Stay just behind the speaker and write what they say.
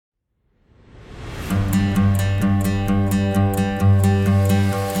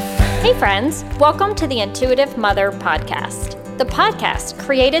friends. Welcome to the Intuitive Mother Podcast, the podcast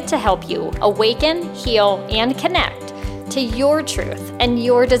created to help you awaken, heal, and connect to your truth and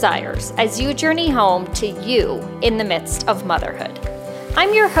your desires as you journey home to you in the midst of motherhood.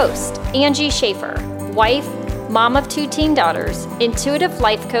 I'm your host, Angie Schaefer, wife, mom of 2 teen daughters, intuitive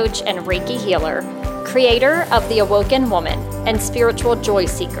life coach and Reiki healer, creator of The Awoken Woman, and spiritual joy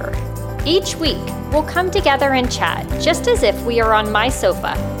seeker. Each week, we'll come together and chat just as if we are on my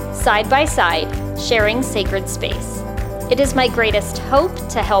sofa, side by side, sharing sacred space. It is my greatest hope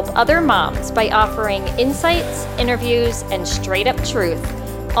to help other moms by offering insights, interviews, and straight up truth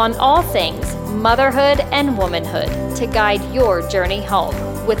on all things motherhood and womanhood to guide your journey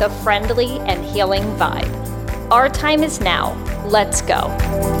home with a friendly and healing vibe. Our time is now. Let's go.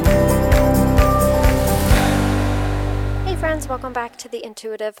 Friends, welcome back to the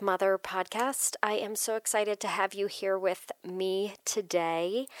Intuitive Mother Podcast. I am so excited to have you here with me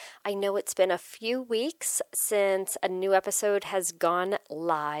today. I know it's been a few weeks since a new episode has gone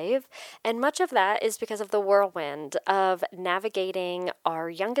live, and much of that is because of the whirlwind of navigating our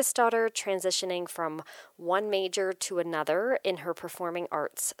youngest daughter transitioning from one major to another in her performing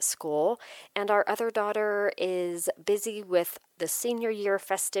arts school, and our other daughter is busy with the senior year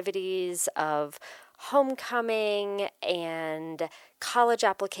festivities of homecoming and college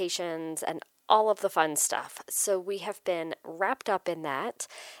applications and all of the fun stuff. So we have been wrapped up in that.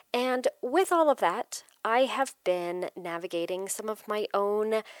 And with all of that, I have been navigating some of my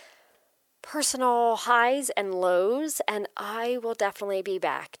own personal highs and lows, and I will definitely be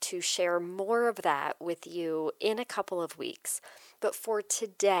back to share more of that with you in a couple of weeks. But for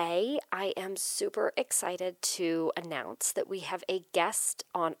today, I am super excited to announce that we have a guest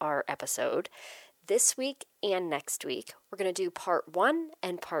on our episode. This week and next week, we're going to do part 1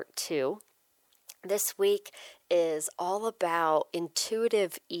 and part 2. This week is all about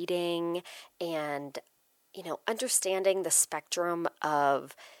intuitive eating and, understanding the spectrum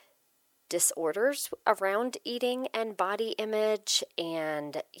of disorders around eating and body image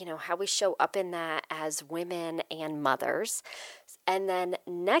and, how we show up in that as women and mothers. And then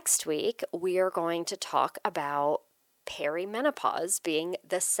next week, we are going to talk about perimenopause being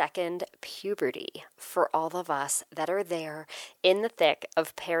the second puberty for all of us that are there in the thick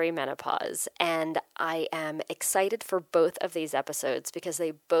of perimenopause. And I am excited for both of these episodes because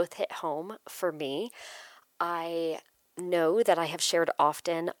they both hit home for me. I know that I have shared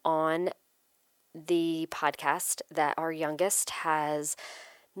often on the podcast that our youngest has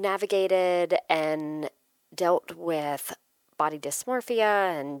navigated and dealt with body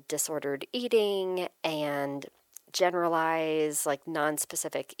dysmorphia and disordered eating and generalized,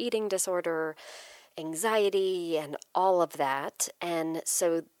 non-specific eating disorder, anxiety, and all of that. And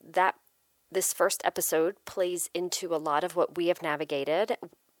so this first episode plays into a lot of what we have navigated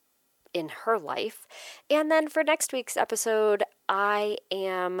in her life. And then for next week's episode, I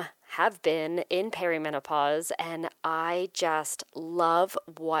have been in perimenopause, and I just love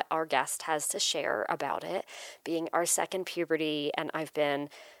what our guest has to share about it, being our second puberty. And I've been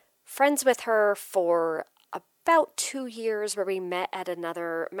friends with her for about 2 years, where we met at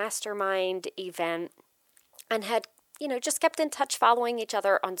another mastermind event and had, just kept in touch, following each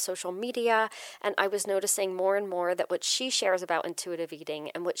other on social media. And I was noticing more and more that what she shares about intuitive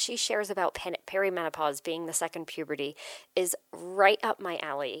eating and what she shares about perimenopause being the second puberty is right up my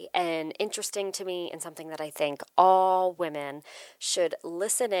alley and interesting to me, and something that I think all women should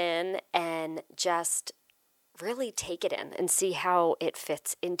listen in and just really take it in and see how it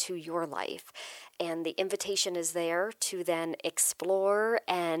fits into your life. And the invitation is there to then explore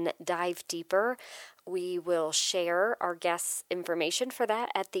and dive deeper. We will share our guests' information for that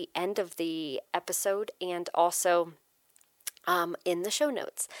at the end of the episode and also in the show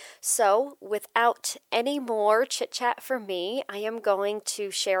notes. So without any more chit-chat from me, I am going to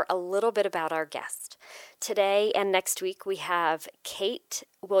share a little bit about our guest. Today and next week, we have Kate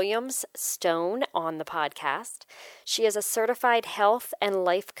Williams-Stone on the podcast. She is a certified health and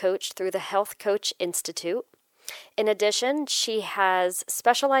life coach through the Health Coach Institute. In addition, she has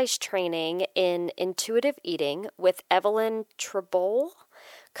specialized training in intuitive eating with Evelyn Tribole,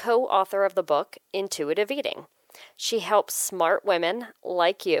 co-author of the book Intuitive Eating. She helps smart women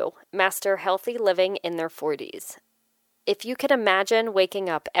like you master healthy living in their 40s. If you could imagine waking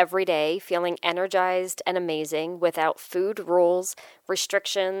up every day feeling energized and amazing without food rules,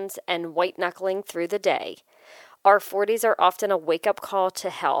 restrictions, and white-knuckling through the day, our 40s are often a wake-up call to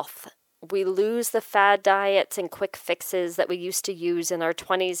health. We lose the fad diets and quick fixes that we used to use in our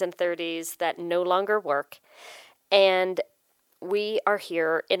 20s and 30s that no longer work, and we are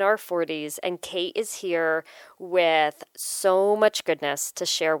here in our 40s, and Kate is here with so much goodness to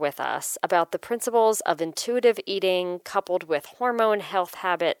share with us about the principles of intuitive eating coupled with hormone health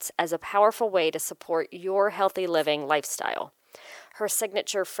habits as a powerful way to support your healthy living lifestyle. Her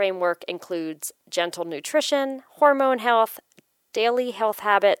signature framework includes gentle nutrition, hormone health, daily health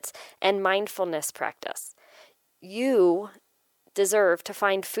habits, and mindfulness practice. You deserve to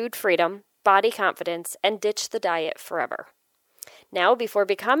find food freedom, body confidence, and ditch the diet forever. Now, before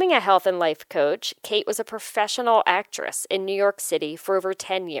becoming a health and life coach, Kate was a professional actress in New York City for over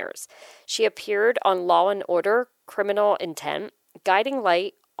 10 years. She appeared on Law and Order, Criminal Intent, Guiding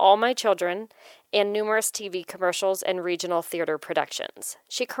Light, All My Children, and numerous TV commercials and regional theater productions.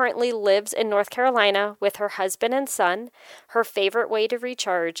 She currently lives in North Carolina with her husband and son. Her favorite way to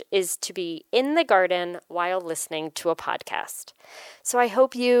recharge is to be in the garden while listening to a podcast. So I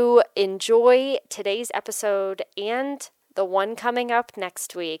hope you enjoy today's episode and the one coming up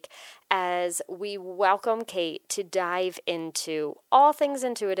next week as we welcome Kate to dive into all things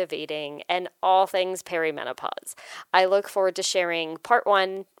intuitive eating and all things perimenopause. I look forward to sharing part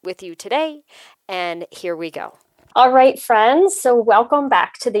 1 with you today, and here we go. All right, friends. So welcome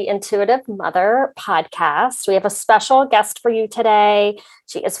back to the Intuitive Mother podcast. We have a special guest for you today.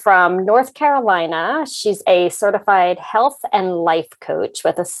 She is from North Carolina. She's a certified health and life coach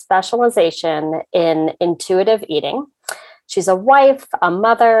with a specialization in intuitive eating. She's a wife, a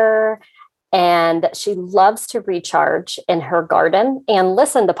mother, and she loves to recharge in her garden and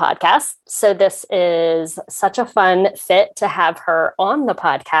listen to podcasts. So this is such a fun fit to have her on the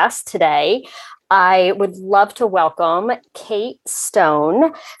podcast today. I would love to welcome Kate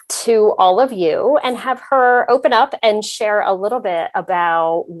Stone to all of you and have her open up and share a little bit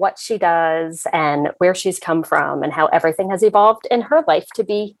about what she does and where she's come from and how everything has evolved in her life to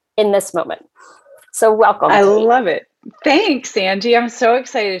be in this moment. So welcome. I love it. Thanks, Angie. I'm so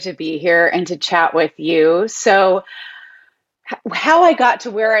excited to be here and to chat with you. So how I got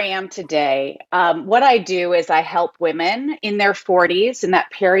to where I am today, what I do is I help women in their 40s, in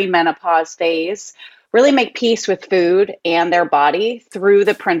that perimenopause phase, really make peace with food and their body through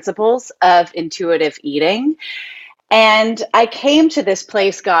the principles of intuitive eating. And I came to this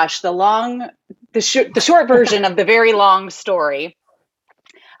place, the short version of the very long story.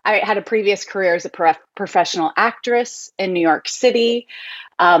 I had a previous career as a professional actress in New York City.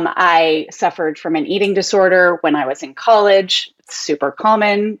 I suffered from an eating disorder when I was in college. It's super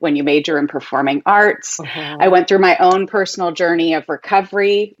common when you major in performing arts. I went through my own personal journey of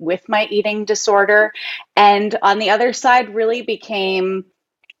recovery with my eating disorder. And on the other side, really became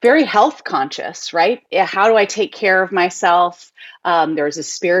very health conscious, right? How do I take care of myself? There was a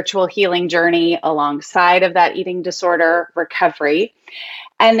spiritual healing journey alongside of that eating disorder recovery.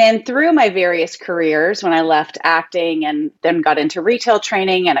 And then through my various careers, when I left acting and then got into retail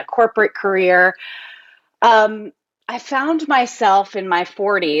training and a corporate career, I found myself in my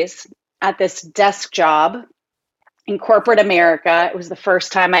 40s at this desk job in corporate America. It was the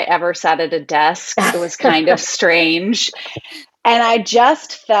first time I ever sat at a desk. It was kind of strange. And I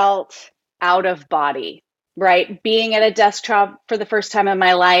just felt out of body, right? Being at a desk job for the first time in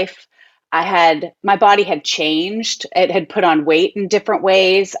my life, my body had changed. It had put on weight in different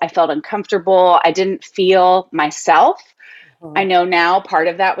ways. I felt uncomfortable. I didn't feel myself. I know now part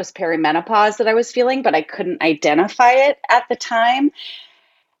of that was perimenopause that I was feeling, but I couldn't identify it at the time.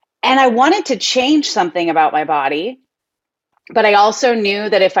 And I wanted to change something about my body. But I also knew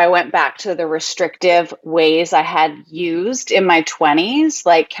that if I went back to the restrictive ways I had used in my 20s,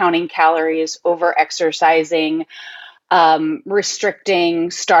 like counting calories, over exercising,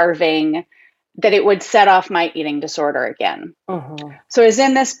 restricting, starving, that it would set off my eating disorder again. So I was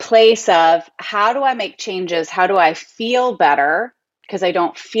in this place of, how do I make changes? How do I feel better? Because I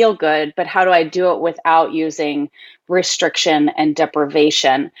don't feel good, but how do I do it without using restriction and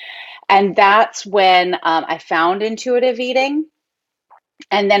deprivation? And that's when I found intuitive eating,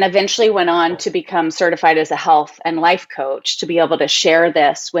 and then eventually went on to become certified as a health and life coach to be able to share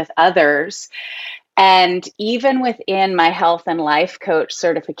this with others. And even within my health and life coach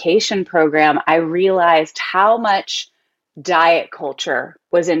certification program, I realized how much diet culture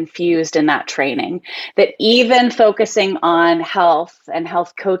was infused in that training, that even focusing on health and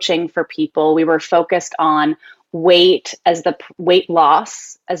health coaching for people, we were focused on weight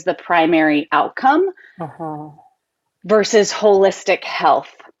loss as the primary outcome versus holistic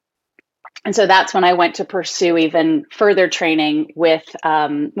health. And so that's when I went to pursue even further training with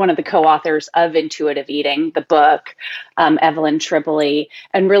one of the co-authors of Intuitive Eating, the book, Evelyn Tripoli,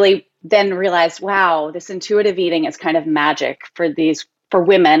 and really then realized, wow, this intuitive eating is kind of magic for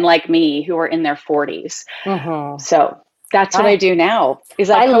women like me who are in their 40s. So That's what I do now is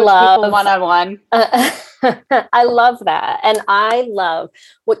I I coach people love one-on-one. I love that. And I love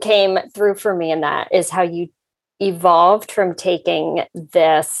what came through for me in that is how you evolved from taking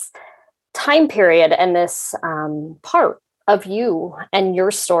this time period and this part of you and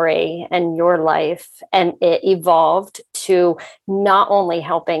your story and your life, and it evolved to not only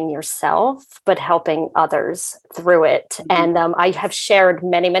helping yourself, but helping others through it. And I have shared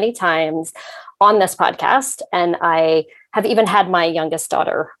many, many times on this podcast, and I have even had my youngest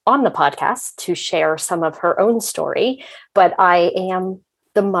daughter on the podcast to share some of her own story. But I am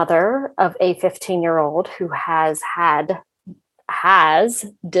the mother of a 15-year-old who has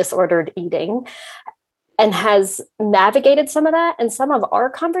disordered eating and has navigated some of that. And some of our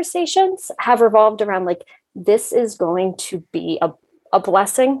conversations have revolved around like, this is going to be a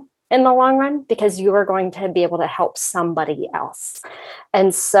blessing in the long run because you are going to be able to help somebody else.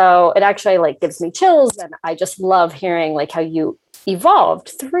 And so it actually like gives me chills. And I just love hearing like how you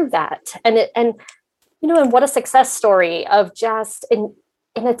evolved through that. And what a success story of just in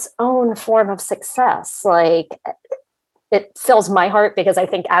its own form of success. Like, it fills my heart because I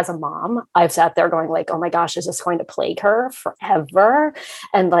think as a mom, I've sat there going like, oh my gosh, is this going to plague her forever?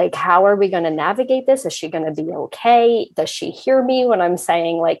 And like, how are we going to navigate this? Is she going to be okay? Does she hear me when I'm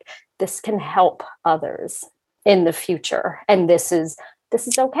saying like, this can help others in the future? And this is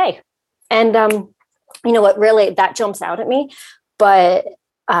okay. And, what really that jumps out at me, but,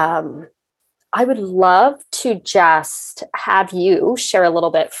 I would love to just have you share a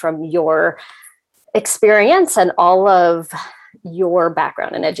little bit from your experience and all of your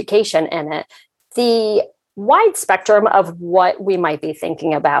background and education in it, the wide spectrum of what we might be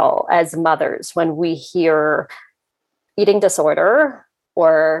thinking about as mothers when we hear eating disorder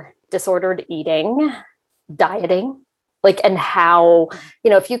or disordered eating, dieting, like, and how,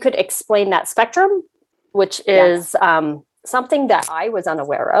 if you could explain that spectrum, which is something that I was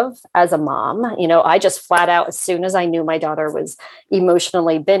unaware of as a mom. I just flat out, as soon as I knew my daughter was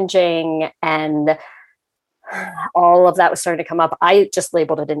emotionally binging and all of that was starting to come up, I just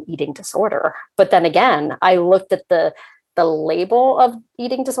labeled it an eating disorder. But then again, I looked at the label of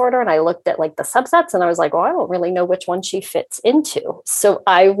eating disorder and I looked at like the subsets and I was like, well, I don't really know which one she fits into. So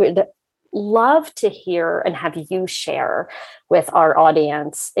I would love to hear and have you share with our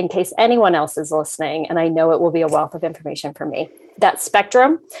audience in case anyone else is listening. And I know it will be a wealth of information for me, that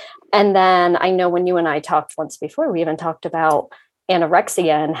spectrum. And then I know when you and I talked once before, we even talked about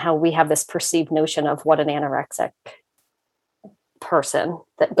anorexia and how we have this perceived notion of what an anorexic person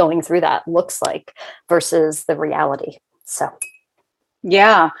that going through that looks like versus the reality. So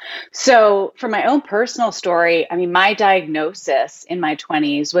Yeah. So for my own personal story, I mean, my diagnosis in my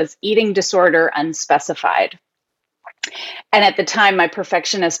 20s was eating disorder unspecified. And at the time, my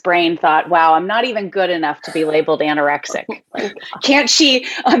perfectionist brain thought, wow, I'm not even good enough to be labeled anorexic. Can't she,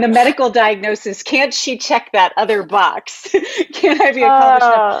 on the medical diagnosis, can't she check that other box? Can't I be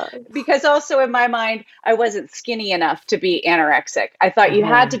accomplished enough? Because also in my mind, I wasn't skinny enough to be anorexic. I thought you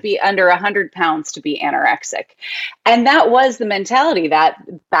had to be under 100 pounds to be anorexic. And that was the mentality that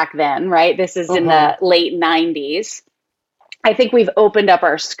back then, right? This is in the late 90s. I think we've opened up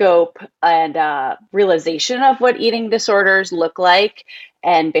our scope and realization of what eating disorders look like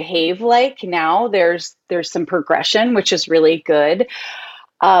and behave like. Now there's some progression, which is really good.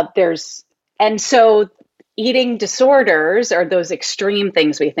 So eating disorders are those extreme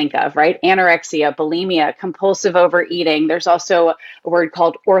things we think of, right? Anorexia, bulimia, compulsive overeating. There's also a word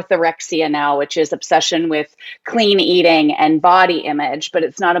called orthorexia now, which is obsession with clean eating and body image, but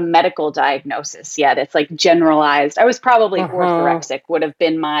it's not a medical diagnosis yet. It's like generalized. I was probably orthorexic would have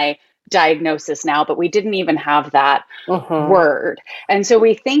been my diagnosis now, but we didn't even have that word. And so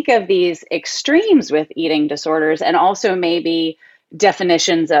we think of these extremes with eating disorders and also maybe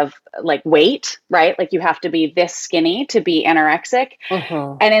definitions of like weight, right? Like you have to be this skinny to be anorexic.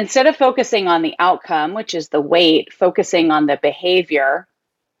 And instead of focusing on the outcome, which is the weight, focusing on the behavior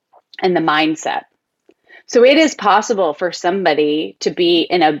and the mindset. So it is possible for somebody to be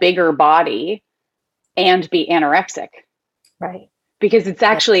in a bigger body and be anorexic. Right. Because it's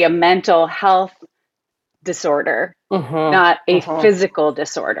actually a mental health disorder, not a physical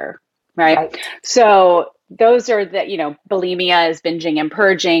disorder, right? So those are bulimia is binging and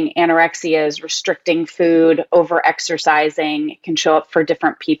purging, anorexia is restricting food, over exercising. It can show up for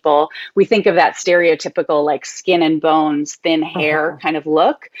different people. We think of that stereotypical like skin and bones, thin hair kind of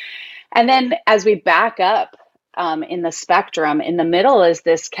look. And then as we back up in the spectrum, in the middle is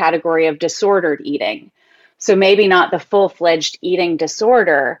this category of disordered eating. So maybe not the full-fledged eating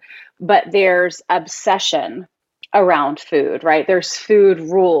disorder, but there's obsession around food, right? There's food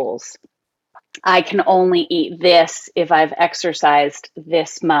rules. I can only eat this if I've exercised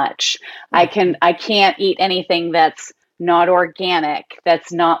this much. I can't eat anything that's not organic,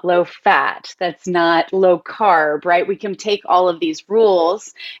 that's not low fat, that's not low carb, right? We can take all of these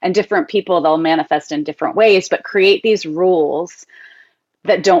rules, and different people, they'll manifest in different ways, but create these rules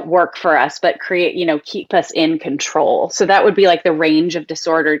that don't work for us, but create, keep us in control. So that would be like the range of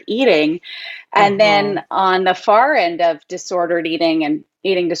disordered eating. And then on the far end of disordered eating and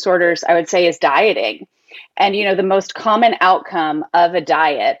eating disorders, I would say is dieting. And, the most common outcome of a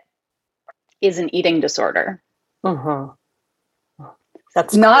diet is an eating disorder.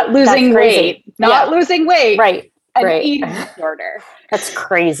 That's not losing weight, losing weight, right? An eating disorder. That's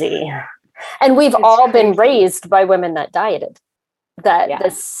crazy. And we've all been raised by women that dieted.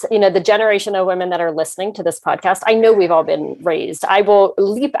 This, the generation of women that are listening to this podcast, I know we've all been raised. I will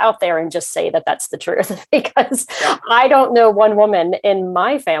leap out there and just say that that's the truth, because I don't know one woman in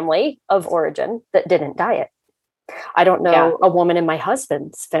my family of origin that didn't diet. I don't know a woman in my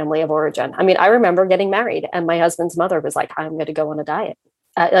husband's family of origin. I mean, I remember getting married and my husband's mother was like, I'm going to go on a diet.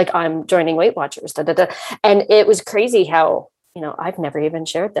 I'm joining Weight Watchers. And it was crazy how, I've never even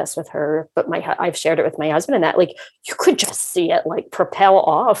shared this with her, but I've shared it with my husband, and that like, you could just see it like propel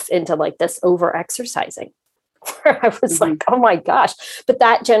off into like this over exercising. Where I was like, oh my gosh. But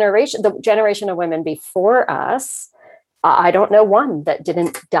that generation, the generation of women before us, I don't know one that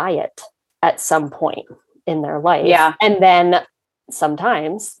didn't diet at some point in their life. Yeah. And then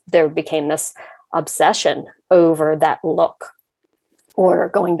sometimes there became this obsession over that look, or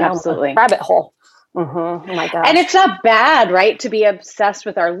going down the rabbit hole. Oh my gosh. And it's not bad, right, to be obsessed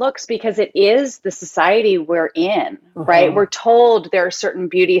with our looks, because it is the society we're in, right? We're told there are certain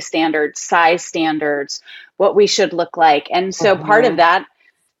beauty standards, size standards, what we should look like. And so part of that,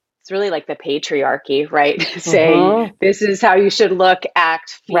 it's really like the patriarchy, right? Saying this is how you should look,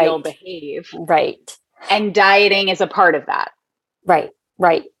 act, feel, behave. Right. And dieting is a part of that. Right.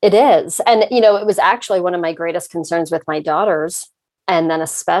 It is. And, it was actually one of my greatest concerns with my daughters. And then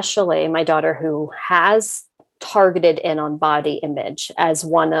especially my daughter, who has targeted in on body image as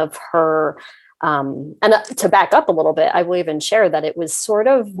one of her, and to back up a little bit, I will even share that it was sort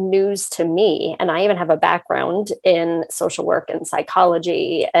of news to me. And I even have a background in social work and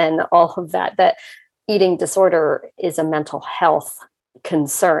psychology and all of that, that eating disorder is a mental health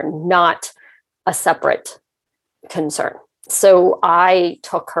concern, not a separate concern. So I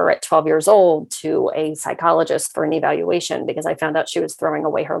took her at 12 years old to a psychologist for an evaluation, because I found out she was throwing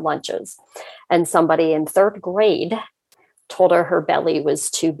away her lunches. And somebody in third grade told her belly was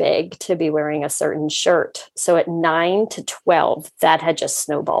too big to be wearing a certain shirt. So at 9 to 12, that had just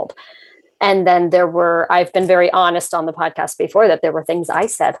snowballed. And then I've been very honest on the podcast before, that there were things I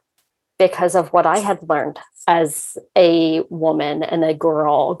said because of what I had learned as a woman and a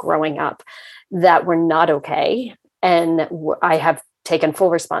girl growing up that were not okay. And I have taken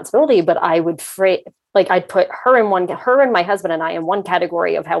full responsibility, but I would I'd put her and my husband and I in one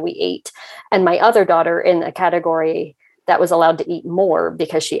category of how we ate, and my other daughter in a category that was allowed to eat more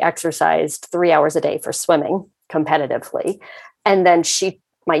because she exercised 3 hours a day for swimming competitively. And then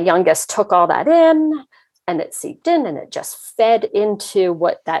my youngest took all that in, and it seeped in, and it just fed into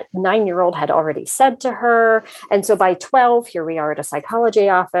what that 9-year-old had already said to her. And so by 12, here we are at a psychology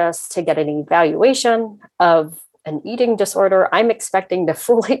office to get an evaluation of an eating disorder. I'm expecting to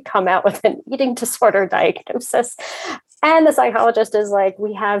fully come out with an eating disorder diagnosis. And the psychologist is like,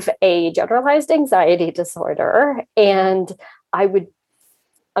 we have a generalized anxiety disorder. And I would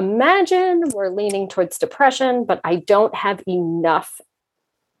imagine we're leaning towards depression, but I don't have enough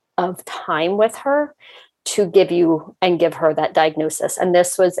of time with her to give her that diagnosis. And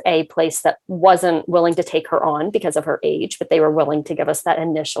this was a place that wasn't willing to take her on because of her age, but they were willing to give us that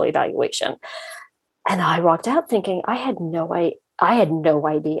initial evaluation. And I walked out thinking, I had no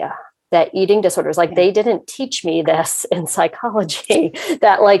idea that eating disorders, they didn't teach me this in psychology,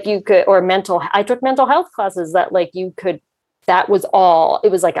 that you could, or I took mental health classes that that was all,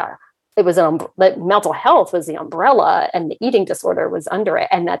 that mental health was the umbrella and the eating disorder was under it.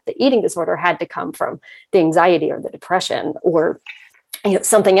 And that the eating disorder had to come from the anxiety or the depression or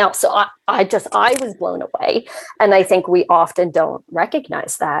something else. So I was blown away. And I think we often don't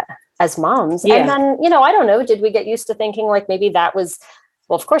recognize that as moms. Yeah. And then, I don't know, did we get used to thinking maybe that was,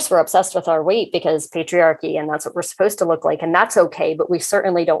 well, of course we're obsessed with our weight because patriarchy and that's what we're supposed to look like. And that's okay. But we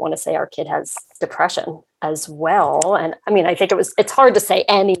certainly don't want to say our kid has depression as well. And I mean, I think it's hard to say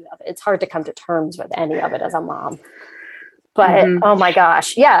any of it. It's hard to come to terms with any of it as a mom. But Hmm. oh my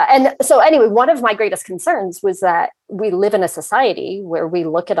gosh, yeah. And so anyway, one of my greatest concerns was that we live in a society where we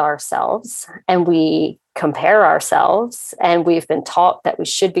look at ourselves and we compare ourselves, and we've been taught that we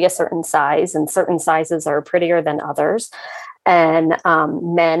should be a certain size, and certain sizes are prettier than others, and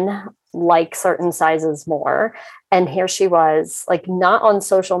men like certain sizes more. And here she was, like, not on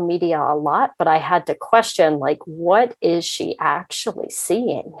social media a lot, but I had to question, like, what is she actually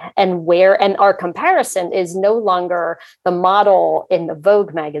seeing, and where? And our comparison is no longer the model in the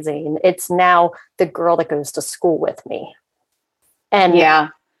Vogue magazine, it's now the girl that goes to school with me. And Yeah.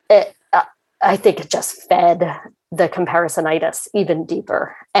 it, I think it just fed the comparisonitis even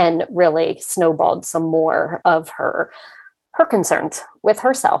deeper and really snowballed some more of her concerns with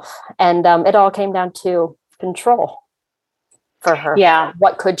herself. And it all came down to control for her. Yeah.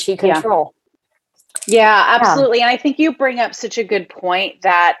 What could she Yeah. control? Yeah, Yeah. absolutely. And I think you bring up such a good point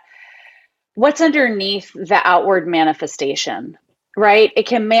that what's underneath the outward manifestation, right? It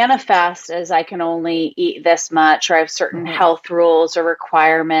can manifest as I can only eat this much, or I have certain Mm-hmm. health rules or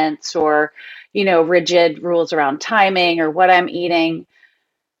requirements, or, rigid rules around timing or what I'm eating.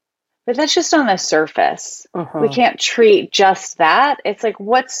 But that's just on the surface. We Mm-hmm. can't treat just that. It's like,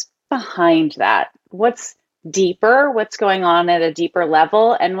 what's behind that? What's deeper? What's going on at a deeper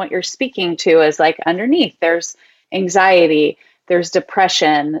level? And what you're speaking to is like underneath, there's anxiety, there's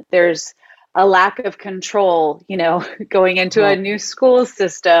depression, there's a lack of control, going into a new school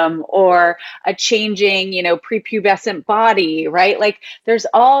system or a changing, prepubescent body, right? Like there's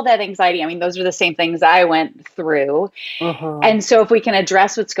all that anxiety. I mean, those are the same things I went through. Mm-hmm. And so if we can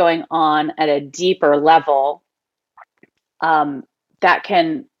address what's going on at a deeper level, that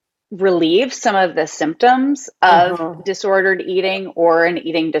can relieve some of the symptoms of Mm-hmm. disordered eating or an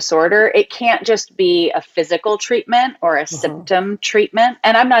eating disorder. It can't just be a physical treatment or a Mm-hmm. symptom treatment.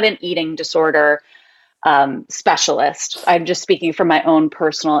 And I'm not an eating disorder specialist. I'm just speaking from my own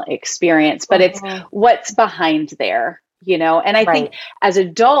personal experience, but it's Mm-hmm. what's behind there. And I think Right. as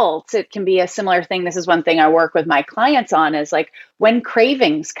adults, it can be a similar thing. This is one thing I work with my clients on is like when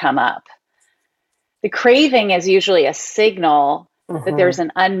cravings come up, the craving is usually a signal that Mm-hmm. there's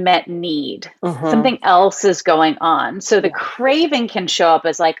an unmet need. Mm-hmm. Something else is going on. So the Yeah. craving can show up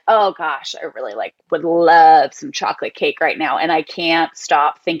as like, oh gosh, I really would love some chocolate cake right now. And I can't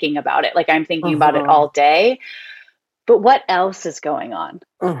stop thinking about it. Like I'm thinking about it Mm-hmm. all day. But what else is going on?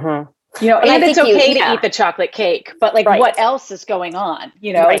 Mm-hmm. And I And it's think okay to yeah, eat the chocolate cake, but like right, what else is going on?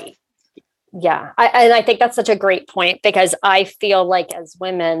 right. Yeah. And I think that's such a great point, because I feel like as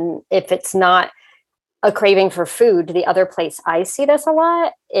women, if it's not a craving for food, the other place I see this a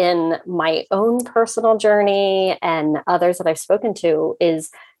lot in my own personal journey and others that I've spoken to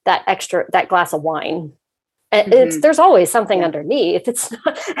is that glass of wine. It's Mm-hmm. there's always something Yeah. underneath.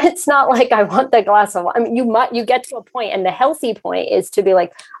 It's not like I want the glass of wine. I mean, you get to a point, and the healthy point is to be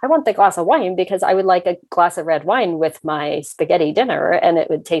like, I want the glass of wine because I would like a glass of red wine with my spaghetti dinner and it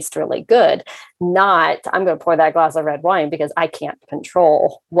would taste really good. Not, I'm going to pour that glass of red wine because I can't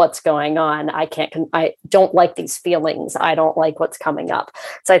control what's going on. I don't like these feelings. I don't like what's coming up.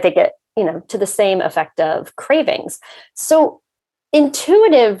 So I think it, to the same effect of cravings. So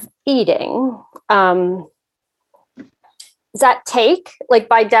intuitive eating, does that take, like,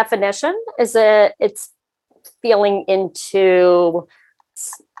 by definition, it's feeling into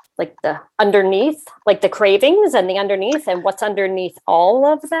like the underneath, like the cravings and the underneath and what's underneath all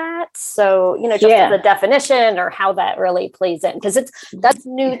of that? So, just as Yeah. a definition or how that really plays in, because that's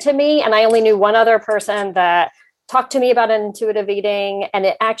new to me. And I only knew one other person that talked to me about intuitive eating. And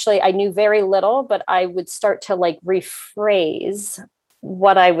it actually, I knew very little, but I would start to like rephrase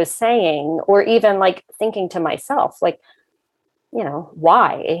what I was saying, or even like thinking to myself, like,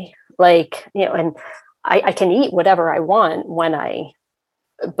 why? Like, and I can eat whatever I want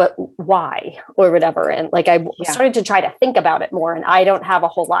but why, or whatever. And like, I Yeah. started to try to think about it more, and I don't have a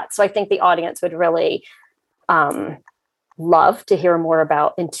whole lot. So I think the audience would really love to hear more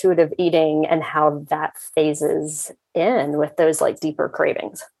about intuitive eating and how that phases in with those like deeper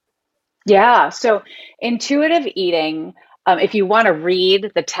cravings. Yeah. So intuitive eating, if you want to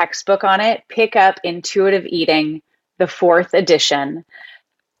read the textbook on it, pick up Intuitive Eating, the fourth edition.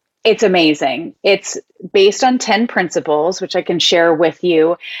 It's amazing. It's based on 10 principles, which I can share with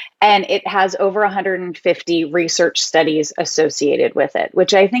you. And it has over 150 research studies associated with it,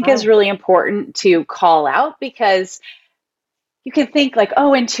 which I think is Wow. really important to call out because you can think like,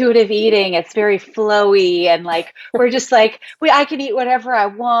 oh, intuitive eating, it's very flowy and like we're just like, I can eat whatever I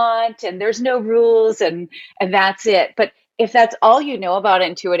want and there's no rules and that's it. But if that's all you know about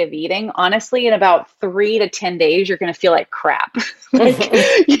intuitive eating, honestly, in about 3 to 10 days, you're going to feel like crap.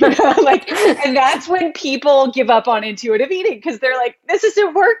 Like, and that's when people give up on intuitive eating because they're like, this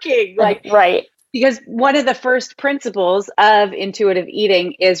isn't working. Like, Right. because one of the first principles of intuitive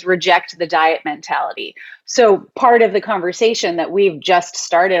eating is reject the diet mentality. So part of the conversation that we've just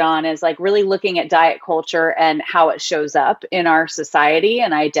started on is like really looking at diet culture and how it shows up in our society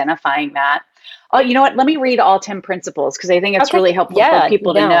and identifying that. Oh, you know what? Let me read all 10 principles because I think it's really helpful for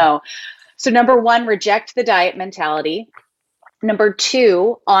people to know. So number 1, reject the diet mentality. Number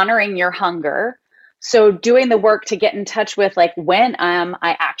 2, honoring your hunger. So doing the work to get in touch with like, when am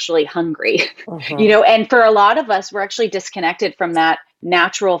I actually hungry? And for a lot of us, we're actually disconnected from that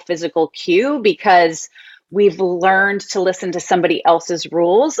natural physical cue because we've learned to listen to somebody else's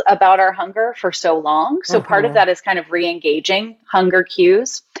rules about our hunger for so long. So part of that is kind of re-engaging hunger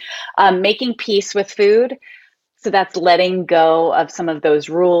cues, making peace with food. So that's letting go of some of those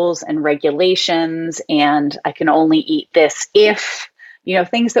rules and regulations. And I can only eat this if,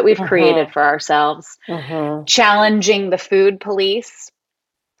 things that we've created for ourselves. Challenging the food police.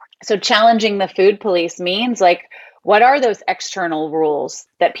 So challenging the food police means like, what are those external rules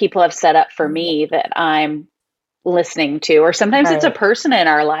that people have set up for me that I'm listening to? Or sometimes it's a person in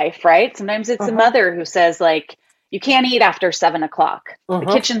our life, right? Sometimes it's a mother who says like, you can't eat after 7:00. The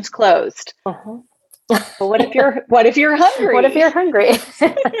kitchen's closed. But what if you're hungry? What if you're hungry?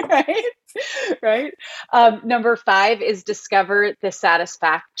 Right. Number 5 is discover the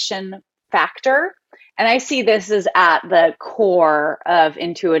satisfaction factor. And I see this as at the core of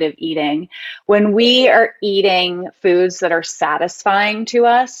intuitive eating. When we are eating foods that are satisfying to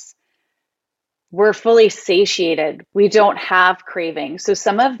us, we're fully satiated. We don't have cravings. So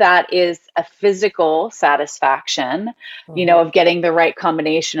some of that is a physical satisfaction, of getting the right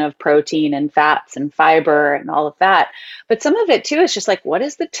combination of protein and fats and fiber and all of that. But some of it too is just like, what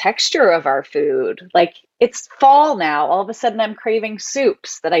is the texture of our food? Like, it's fall now. All of a sudden I'm craving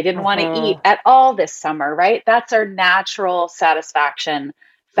soups that I didn't want to eat at all this summer, right? That's our natural satisfaction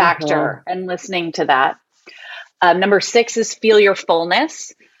factor and listening to that. Number 6 is feel your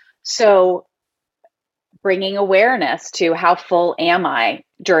fullness. So bringing awareness to how full am I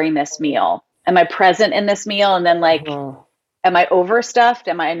during this meal? Am I present in this meal? And then like, am I overstuffed?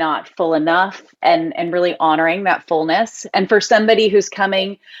 Am I not full enough? And really honoring that fullness. And for somebody who's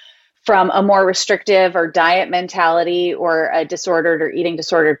coming from a more restrictive or diet mentality or a disordered or eating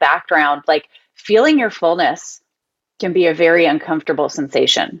disordered background, like feeling your fullness can be a very uncomfortable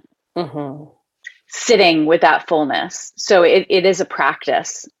sensation. Sitting with that fullness. So it is a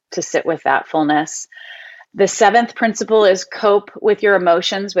practice to sit with that fullness. The 7th principle is cope with your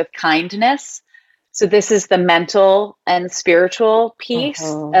emotions with kindness. So this is the mental and spiritual piece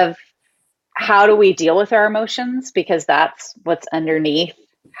of how do we deal with our emotions, because that's what's underneath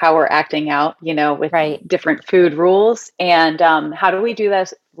how we're acting out, with different food rules. And how do we do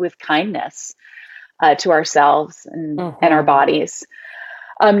this with kindness to ourselves and our bodies?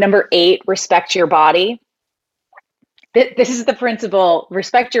 Number 8, respect your body. This is the principle.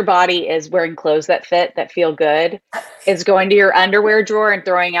 Respect your body is wearing clothes that fit, that feel good. It's going to your underwear drawer and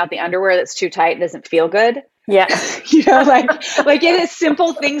throwing out the underwear that's too tight and doesn't feel good. Yeah. Like it is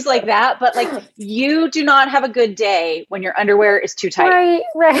simple things like that. But like, you do not have a good day when your underwear is too tight.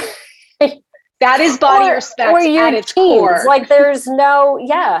 Right. That is body respect at its core. Like there's no,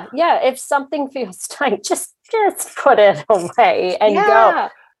 if something feels tight, just put it away and go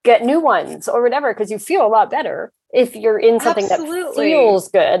get new ones or whatever, because you feel a lot better if you're in something that feels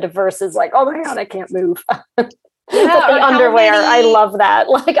good versus like, oh my God, I can't move. The underwear, I love that.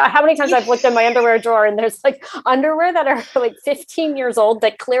 Like how many times I've looked in my underwear drawer and there's like underwear that are like 15 years old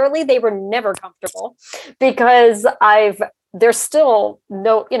that clearly they were never comfortable because they're still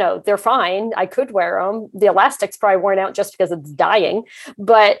they're fine. I could wear them. The elastic's probably worn out just because it's dying,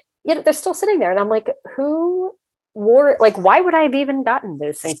 but they're still sitting there. And I'm like, why would I have even gotten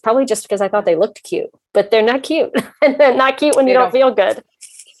those things? Probably just because I thought they looked cute, but they're not cute. And they're not cute when you don't feel good.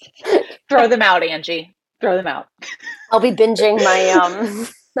 Throw them out, Angie. Throw them out. I'll be binging my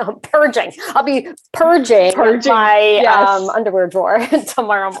purging. I'll be purging my underwear drawer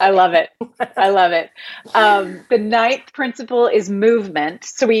tomorrow morning. I love it. The 9th principle is movement.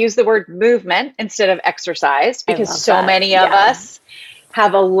 So we use the word movement instead of exercise because so many of us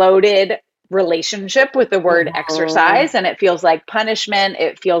have a loaded relationship with the word exercise, and it feels like punishment.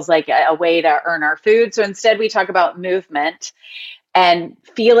 It feels like a way to earn our food. So instead we talk about movement and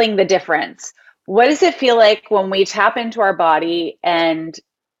feeling the difference. What does it feel like when we tap into our body and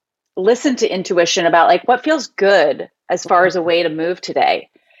listen to intuition about like what feels good as far as a way to move today?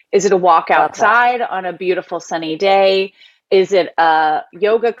 Is it a walk Love that. outside on a beautiful sunny day? Is it a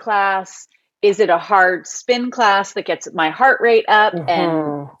yoga class? Is it a hard spin class that gets my heart rate up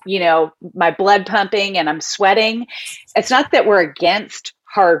and, my blood pumping and I'm sweating? It's not that we're against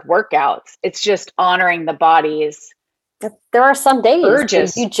hard workouts. It's just honoring the body's There are some days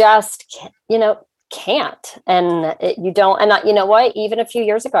urges. you just, can't. And you don't. And you know what? Even a few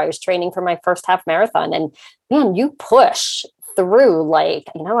years ago, I was training for my first half marathon. And man, you push through like,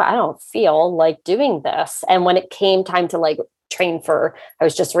 I don't feel like doing this. And when it came time to like train for, I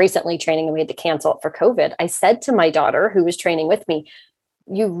was just recently training and we had to cancel it for COVID. I said to my daughter who was training with me,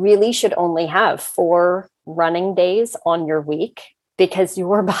 you really should only have 4 running days on your week, because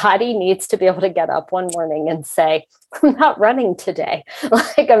your body needs to be able to get up one morning and say, I'm not running today.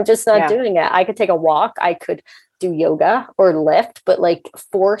 Like, I'm just not doing it. I could take a walk. I could do yoga or lift, but like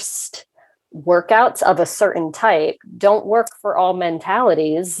forced workouts of a certain type don't work for all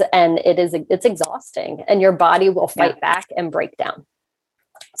mentalities. And it's exhausting, and your body will fight back and break down.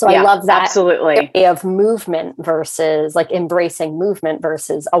 So I love that absolutely way of movement versus like embracing movement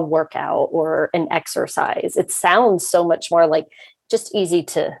versus a workout or an exercise. It sounds so much more like just easy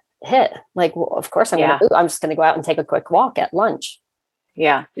to hit. Like, well, of course I'm just going to go out and take a quick walk at lunch.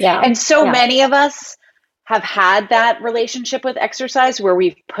 Yeah. Yeah. And so many of us have had that relationship with exercise where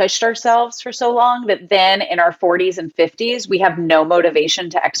we've pushed ourselves for so long that then in our 40s and 50s, we have no motivation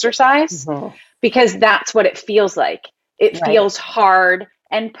to exercise because that's what it feels like. It feels hard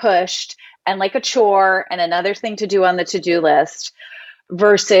and pushed and like a chore and another thing to do on the to-do list,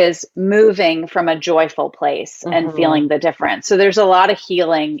 versus moving from a joyful place and feeling the difference. So there's a lot of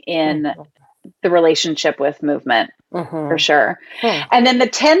healing in the relationship with movement, for sure. And then the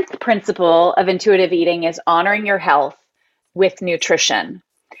 10th principle of intuitive eating is honoring your health with nutrition.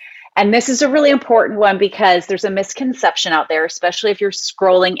 And this is a really important one because there's a misconception out there, especially if you're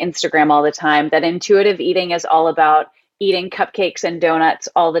scrolling Instagram all the time, that intuitive eating is all about eating cupcakes and donuts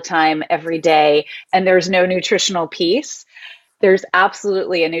all the time, every day, and there's no nutritional piece. There's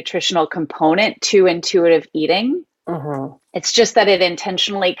absolutely a nutritional component to intuitive eating. It's just that it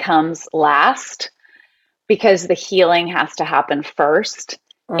intentionally comes last because the healing has to happen first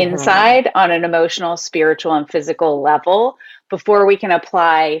inside on an emotional, spiritual, and physical level before we can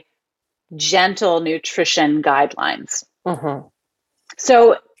apply gentle nutrition guidelines.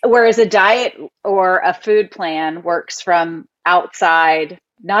 So whereas a diet or a food plan works from outside,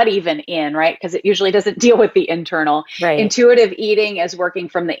 not even in, right? Because it usually doesn't deal with the internal. Intuitive eating is working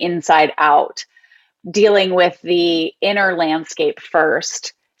from the inside out, dealing with the inner landscape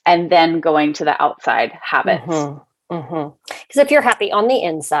first, and then going to the outside habits. Because if you're happy on the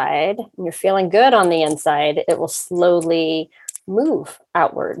inside, and you're feeling good on the inside, it will slowly move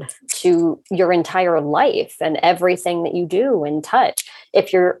outward to your entire life and everything that you do and touch.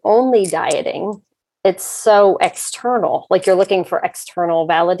 If you're only dieting, it's so external, like you're looking for external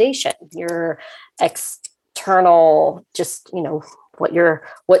validation, your external, just,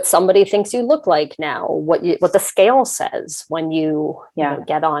 what somebody thinks you look like now, what the scale says when you,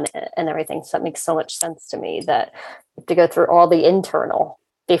 get on it and everything. So that makes so much sense to me that you have to go through all the internal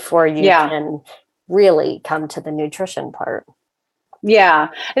before you can really come to the nutrition part. Yeah.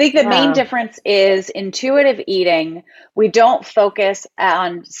 I think the main difference is intuitive eating. We don't focus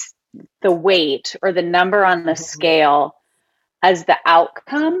on the weight or the number on the scale as the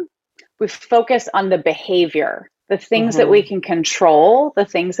outcome. We focus on the behavior, the things that we can control, the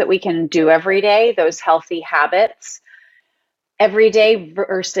things that we can do every day, those healthy habits every day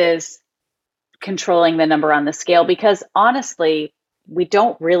versus controlling the number on the scale. Because honestly, we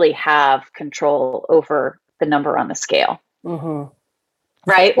don't really have control over the number on the scale.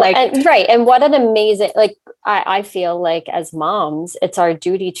 Right. And what an amazing, I feel like as moms, it's our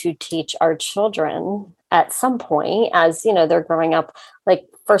duty to teach our children at some point as, they're growing up. Like,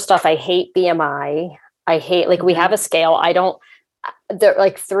 first off, I hate BMI. I hate, we have a scale.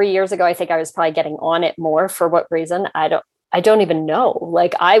 Like 3 years ago, I think I was probably getting on it more. For what reason? I don't even know.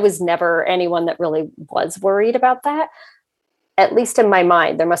 Like, I was never anyone that really was worried about that. At least in my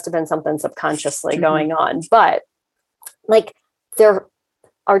mind, there must've been something subconsciously going on, but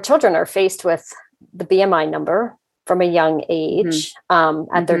our children are faced with the BMI number from a young age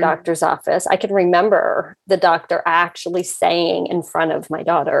at their doctor's office. I can remember the doctor actually saying in front of my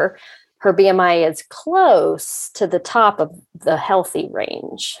daughter, her BMI is close to the top of the healthy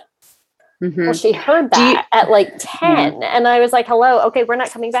range. Well, she heard that at like 10. And I was like, hello, okay, we're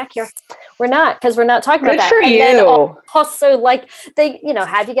not coming back here. We're not, because we're not talking about that. Good for you. Then also, they,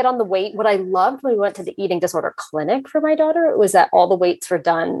 had you get on the weight. What I loved when we went to the eating disorder clinic for my daughter, it was that all the weights were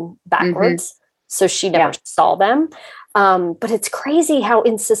done backwards. So she never saw them. But it's crazy how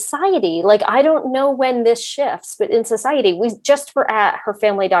in society, like, I don't know when this shifts, but in society, we just were at her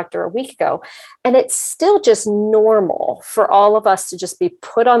family doctor a week ago, and it's still just normal for all of us to just be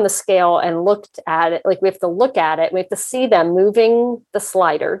put on the scale and looked at it. Like, we have to look at it. We have to see them moving the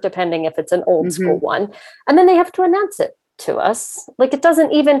slider, depending if it's an old school one. And then they have to announce it to us. Like, it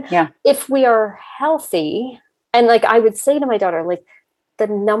doesn't even, if we are healthy. And like, I would say to my daughter, like, the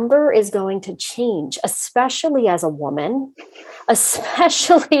number is going to change, especially as a woman,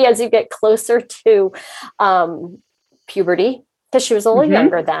 especially as you get closer to puberty, because she was a little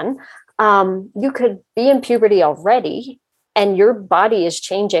younger then. You could be in puberty already, and your body is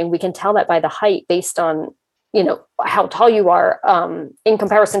changing. We can tell that by the height based on, you know, how tall you are in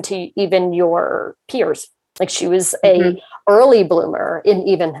comparison to even your peers. Like, she was a early bloomer in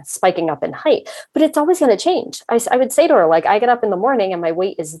even spiking up in height, but it's always going to change. I would say to her, like, I get up in the morning and my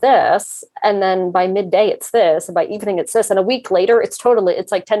weight is this, and then by midday it's this, and by evening it's this, and a week later it's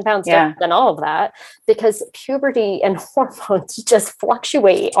like 10 pounds different than all of that, because puberty and hormones just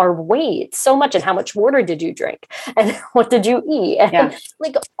fluctuate our weight so much. And how much water did you drink, and what did you eat, and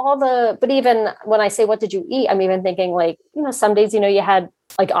like but even when I say what did you eat, I'm even thinking, like, you know, some days, you know, you had,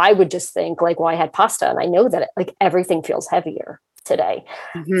 like, I would just think, like, well, I had pasta, and I know that like everything feels heavier today.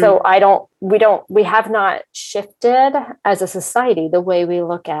 So we have not shifted as a society the way we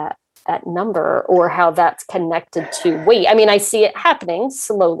look at number, or how that's connected to weight. I mean, I see it happening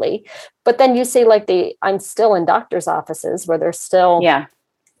slowly, but then you see, like, I'm still in doctors' offices where they're still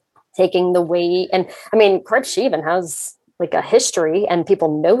taking the weight. And I mean, she even has like a history, and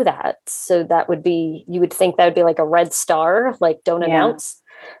people know that. So that would be, you would think that would be like a red star, like, don't announce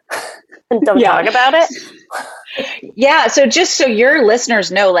and don't talk about it. So just so your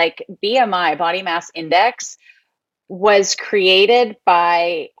listeners know, like, BMI, body mass index, was created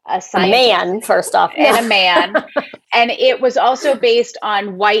by a scientist, man, first off, and a man. And it was also based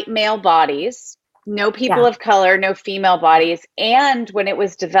on white male bodies, no people of color, no female bodies. And when it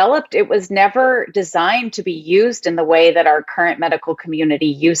was developed, it was never designed to be used in the way that our current medical community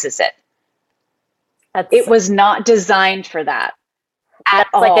uses it. It was not designed for that at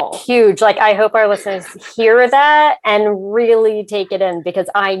all. Like a huge, like, I hope our listeners hear that and really take it in, because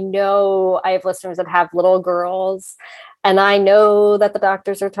I know I have listeners that have little girls, and I know that the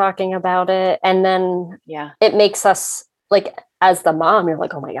doctors are talking about it. And then it makes us, like, as the mom, you're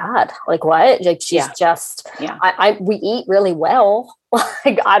like, oh my God, like, what? Like, she's just, we eat really well.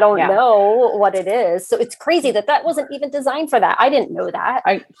 Like, I don't know what it is. So it's crazy that wasn't even designed for that. I didn't know that.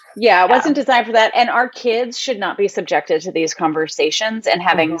 It wasn't designed for that. And our kids should not be subjected to these conversations and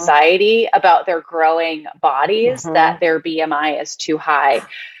have anxiety about their growing bodies, that their BMI is too high.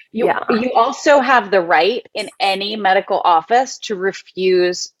 You also have the right in any medical office to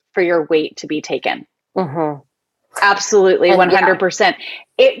refuse for your weight to be taken. Absolutely, 100%.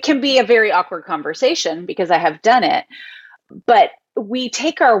 It can be a very awkward conversation, because I have done it, but we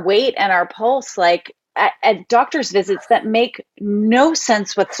take our weight and our pulse, like, at doctor's visits that make no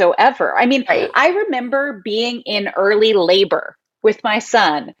sense whatsoever. I mean, I remember being in early labor with my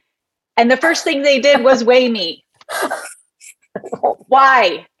son, and the first thing they did was weigh me.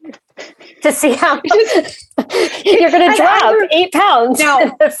 Why? To see how you're going to drop 8 pounds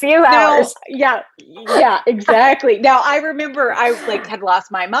in a few hours. Exactly. Now, I remember I had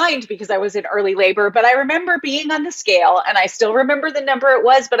lost my mind because I was in early labor, but I remember being on the scale, and I still remember the number it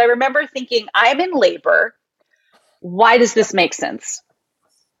was, but I remember thinking, I'm in labor. Why does this make sense?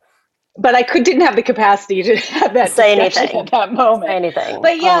 But I didn't have the capacity to have that discussion at that moment. Say anything.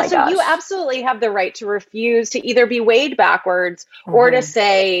 But so you absolutely have the right to refuse to either be weighed backwards or to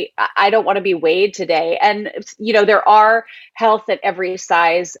say, I don't want to be weighed today. And, you know, there are health at every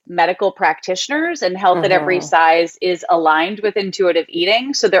size medical practitioners, and health at every size is aligned with intuitive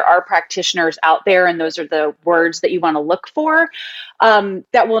eating. So there are practitioners out there, and those are the words that you want to look for,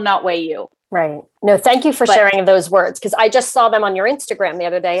 that will not weigh you. Right. No, thank you for sharing those words, because I just saw them on your Instagram the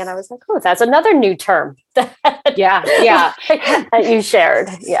other day, and I was like, oh, that's another new term that you shared.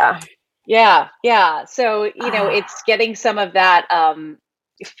 So, you know, it's getting some of that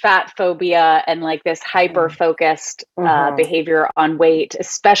fat phobia and like this hyper focused behavior on weight,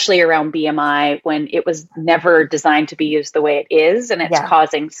 especially around BMI, when it was never designed to be used the way it is. And it's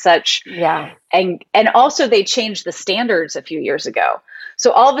causing such, and also they changed the standards a few years ago.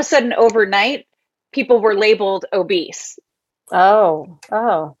 So all of a sudden overnight, people were labeled obese.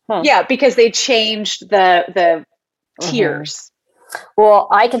 Yeah, because they changed the tiers. Well,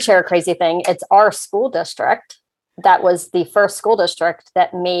 I can share a crazy thing. It's our school district that was the first school district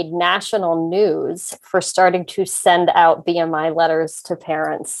that made national news for starting to send out BMI letters to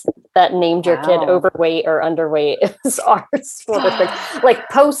parents that named your kid overweight or underweight. It was our school district, like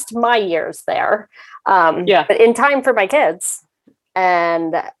post my years there. But in time for my kids.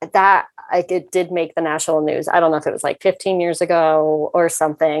 And that it did make the national news. I don't know if it was like 15 years ago or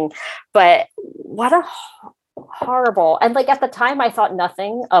something, but what a horrible. And like at the time I thought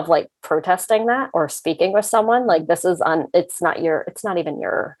nothing of like protesting that or speaking with someone like this is it's not even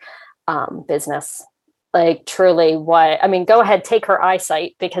your business. Like truly go ahead, take her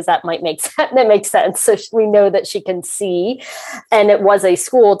eyesight because that might make sense. That makes sense. So we know that she can see. And it was a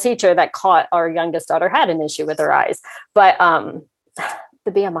school teacher that caught our youngest daughter had an issue with her eyes. But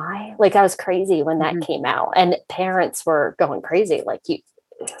the BMI, like I was crazy when that came out and parents were going crazy. Like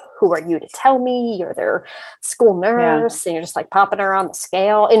who are you to tell me? You're their school nurse and you're just like popping her on the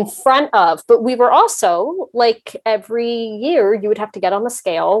scale in front of, but we were also like every year you would have to get on the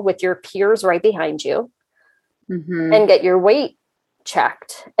scale with your peers right behind you and get your weight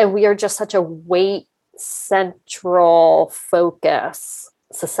checked. And we are just such a weight central focus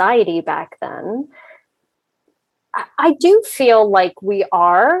society back then. I do feel like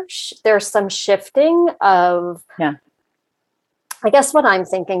there's some shifting of, I guess what I'm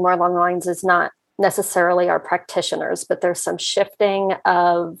thinking more along the lines is not necessarily our practitioners, but there's some shifting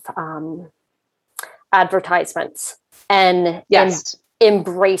of advertisements and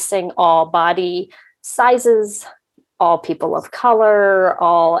embracing all body sizes, all people of color,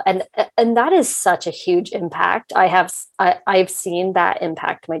 and that is such a huge impact. I've seen that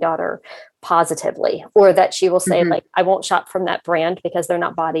impact my daughter positively, or that she will say like, I won't shop from that brand because they're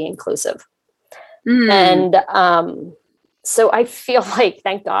not body inclusive. And so I feel like,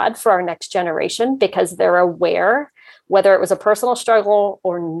 thank God for our next generation, because they're aware, whether it was a personal struggle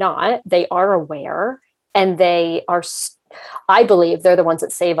or not, they are aware, and they are, I believe they're the ones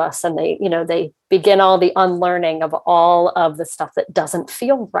that save us. And they begin all the unlearning of all of the stuff that doesn't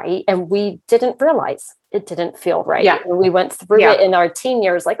feel right. And we didn't realize it didn't feel right. Yeah. We went through it in our teen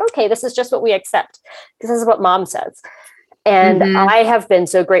years, like, okay, this is just what we accept. This is what mom says. And I have been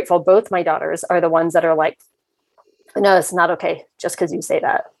so grateful. Both my daughters are the ones that are like, no, it's not okay just because you say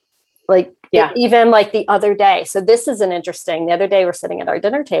that. Like, even like the other day. So this is the other day we're sitting at our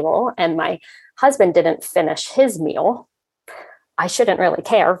dinner table and my husband didn't finish his meal. I shouldn't really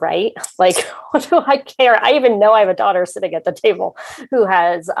care, right? Like, what do I care? I even know I have a daughter sitting at the table who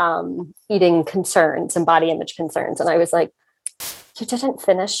has eating concerns and body image concerns. And I was like, you didn't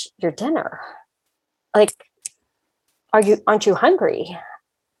finish your dinner. Like, aren't you hungry?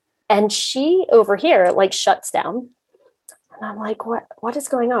 And she over here like shuts down. And I'm like, what is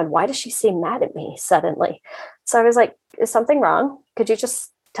going on? Why does she seem mad at me suddenly? So I was like, is something wrong? Could you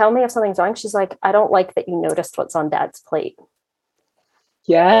just tell me if something's wrong? She's like, I don't like that you noticed what's on dad's plate.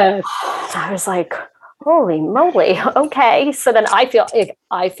 Yes. I was like, holy moly. Okay. So then I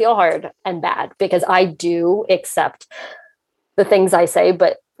feel hard and bad because I do accept the things I say,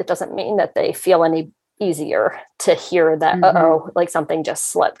 but it doesn't mean that they feel any easier to hear that, like something just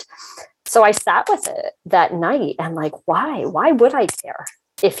slipped. So I sat with it that night and like, why would I care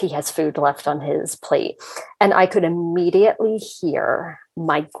if he has food left on his plate? And I could immediately hear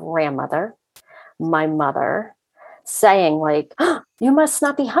my grandmother, my mother saying like, oh, you must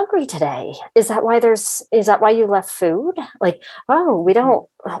not be hungry today. Is that why you left food? Like, oh, we don't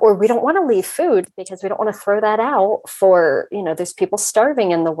want to leave food because we don't want to throw that out for, there's people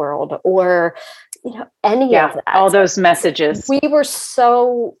starving in the world, or, any of that. All those messages. We were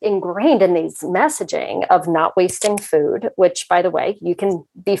so ingrained in these messaging of not wasting food, which, by the way, you can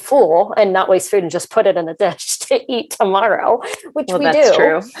be full and not waste food and just put it in a dish to eat tomorrow, which we that's do.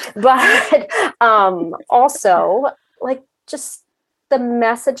 True. But also, like, just the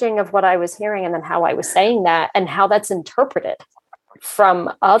messaging of what I was hearing and then how I was saying that and how that's interpreted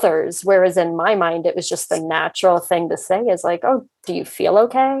from others. Whereas in my mind, it was just the natural thing to say is like, oh, do you feel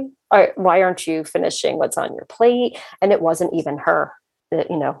okay? Or why aren't you finishing what's on your plate? And it wasn't even her.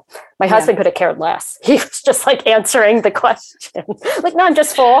 My husband could have cared less. He was just like answering the question, like, no, I'm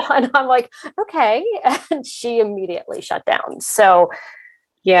just full. And I'm like, okay. And she immediately shut down. So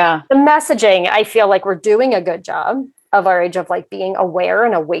the messaging, I feel like we're doing a good job of our age of like being aware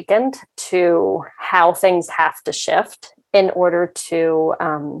and awakened to how things have to shift in order to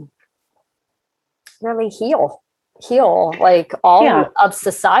really heal like all of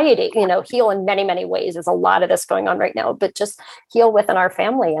society, heal in many, many ways. There's a lot of this going on right now, but just heal within our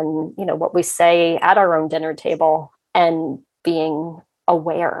family and, what we say at our own dinner table and being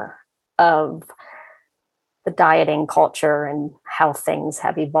aware of the dieting culture and how things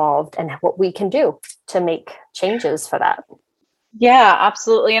have evolved and what we can do to make changes for that. Yeah,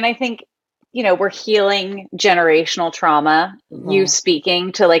 absolutely. And I think, we're healing generational trauma. You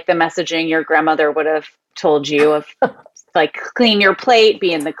speaking to like the messaging your grandmother would have told you of like clean your plate,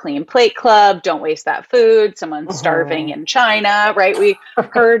 be in the clean plate club, don't waste that food, someone's starving in China, right? We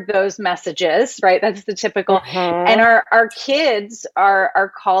heard those messages, right? That's the typical. And our kids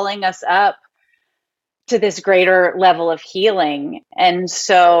are calling us up to this greater level of healing. And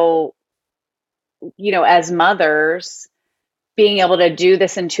so, as mothers, being able to do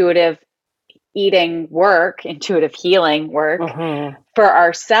this intuitive healing work for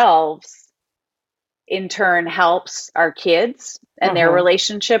ourselves in turn helps our kids and their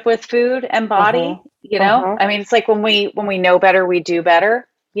relationship with food and body. I mean, it's like when we know better, we do better,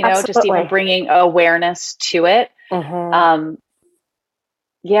 just even bringing awareness to it.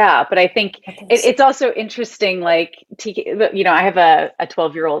 Yeah, but I think it's also interesting, like, I have a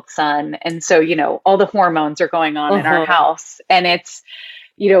 12-year-old son. And so, all the hormones are going on in our house. And it's,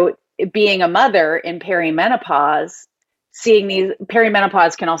 being a mother in perimenopause, seeing these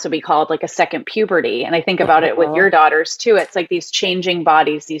perimenopause can also be called like a second puberty. And I think about it with your daughters too. It's like these changing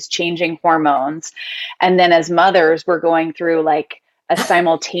bodies, these changing hormones. And then as mothers, we're going through like a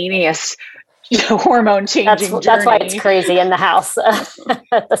simultaneous hormone changing journey. That's why it's crazy in the house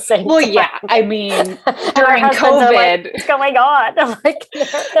at the same time. Yeah. I mean, during COVID, like, what's going on? Like,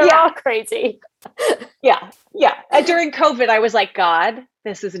 they're all crazy. Yeah. During COVID, I was like, God,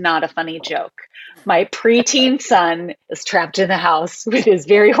 this is not a funny joke. My preteen son is trapped in the house with his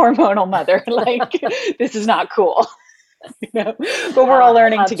very hormonal mother. Like, this is not cool. But we're all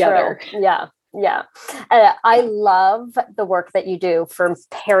learning together. True. Yeah. I love the work that you do for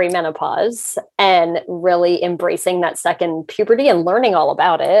perimenopause and really embracing that second puberty and learning all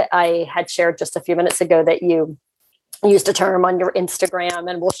about it. I had shared just a few minutes ago that you used a term on your Instagram,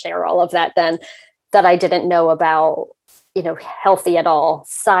 and we'll share all of that then, that I didn't know about, healthy at all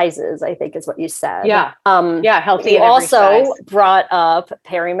sizes, I think is what you said. Yeah. Healthy. You also brought up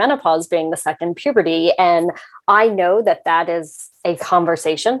perimenopause being the second puberty. And I know that is a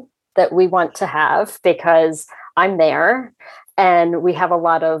conversation that we want to have because I'm there and we have a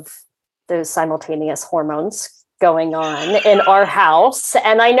lot of those simultaneous hormones going on in our house.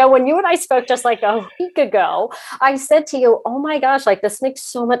 And I know when you and I spoke just like a week ago, I said to you, oh my gosh, like this makes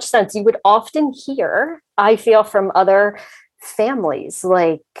so much sense. You would often hear, I feel, from other families,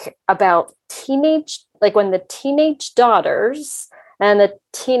 like about when the teenage daughters and the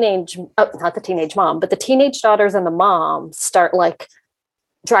not the teenage mom, but the teenage daughters and the mom start like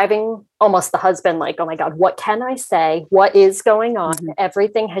driving almost the husband like, oh my God, what can I say? What is going on?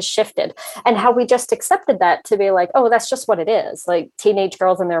 Everything has shifted. And how we just accepted that to be like, oh, that's just what it is. Like teenage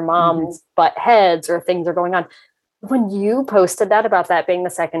girls and their moms butt heads or things are going on. When you posted that about that being the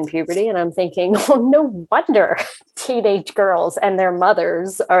second puberty, and I'm thinking, oh, no wonder teenage girls and their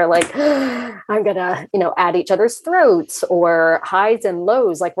mothers are like, I'm gonna, at each other's throats, or highs and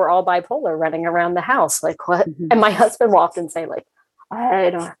lows, like we're all bipolar running around the house. Like what? And my husband will often say like,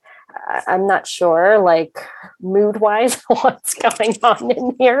 I'm not sure, like mood wise, what's going on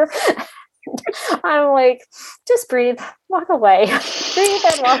in here. I'm like, just breathe, walk away, breathe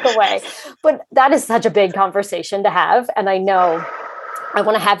and walk away. But that is such a big conversation to have. And I know I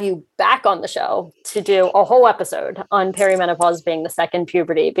want to have you back on the show to do a whole episode on perimenopause being the second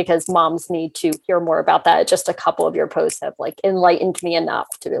puberty, because moms need to hear more about that. Just a couple of your posts have like enlightened me enough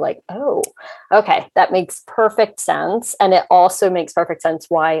to be like, oh, okay, that makes perfect sense. And it also makes perfect sense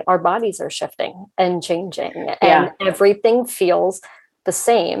why our bodies are shifting and changing and everything feels the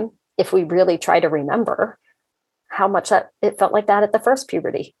same if we really try to remember how much that it felt like that at the first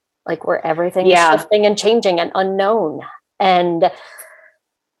puberty, like where everything is shifting and changing and unknown. And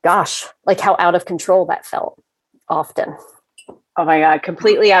gosh, like how out of control that felt often. Oh my God,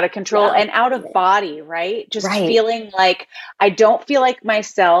 completely out of control and out of body, right? Just feeling like I don't feel like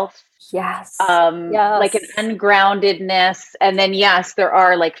myself. Yes. Like an ungroundedness. And then, yes, there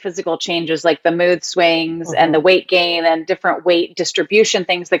are like physical changes, like the mood swings and the weight gain and different weight distribution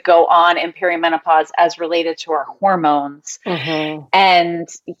things that go on in perimenopause as related to our hormones. And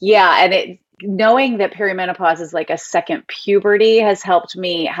knowing that perimenopause is like a second puberty has helped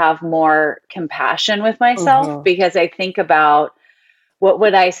me have more compassion with myself, because I think about what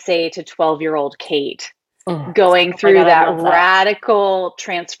would I say to 12-year-old Kate going through that radical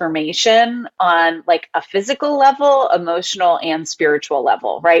transformation on like a physical level, emotional and spiritual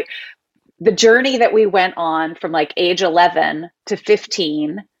level, right? The journey that we went on from like age 11 to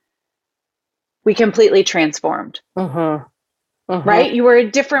 15, we completely transformed, right? You were a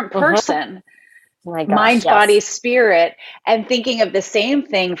different person. My gosh, mind, body, yes. spirit, and thinking of the same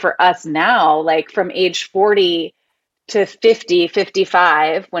thing for us now, like from age 40 to 50,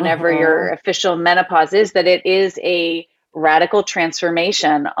 55, whenever your Mm-hmm. official menopause is, that it is a radical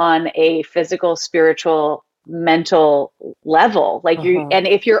transformation on a physical, spiritual, mental level. Like you, Mm-hmm. and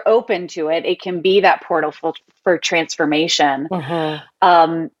if you're open to it, it can be that portal for transformation.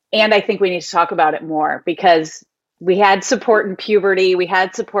 Mm-hmm. And I think we need to talk about it more because we had support in puberty, we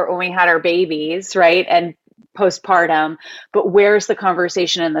had support when we had our babies, right? And postpartum, but where's the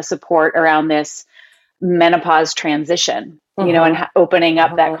conversation and the support around this menopause transition, and Mm-hmm. opening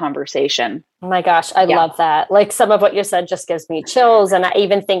up that Mm-hmm. conversation? Oh my gosh, I Yeah. love that. Like some of what you said just gives me chills. And I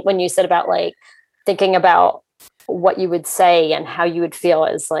even think when you said about like thinking about what you would say and how you would feel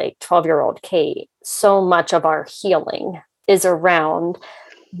as like 12-year-old Kate, so much of our healing is around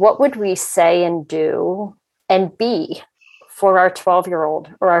what would we say and do and be for our 12-year-old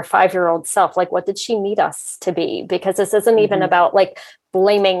or our 5-year-old self? Like, what did she need us to be? Because this isn't even Mm-hmm. about like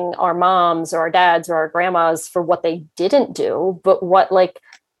blaming our moms or our dads or our grandmas for what they didn't do, but what like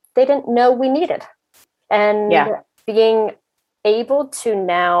they didn't know we needed. And Yeah. being able to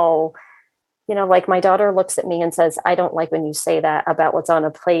now, like my daughter looks at me and says, I don't like when you say that about what's on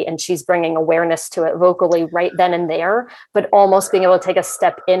a plate. And she's bringing awareness to it vocally right then and there, but almost being able to take a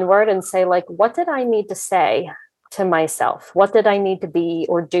step inward and say, like, what did I need to say to myself? What did I need to be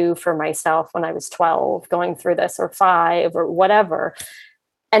or do for myself when I was 12 going through this, or 5 or whatever?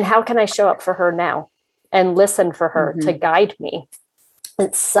 And how can I show up for her now and listen for her to Mm-hmm. guide me?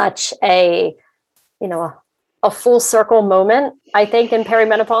 It's such you know, a full circle moment, I think, in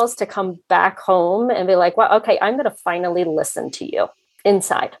perimenopause to come back home and be like, well, okay, I'm going to finally listen to you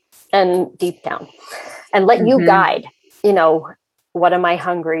inside and deep down and let you Mm-hmm. guide, what am I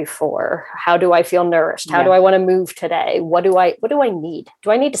hungry for? How do I feel nourished? How do Yeah. I want to move today? What do I need? Do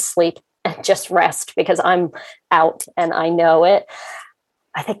I need to sleep and just rest because I'm out and I know it?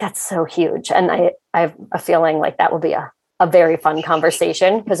 I think that's so huge. And I have a feeling like that will be a very fun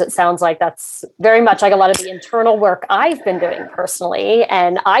conversation because it sounds like that's very much like a lot of the internal work I've been doing personally.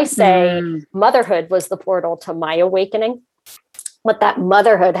 And I say Mm. motherhood was the portal to my awakening. But that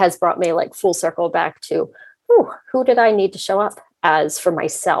motherhood has brought me like full circle back to who did I need to show up as for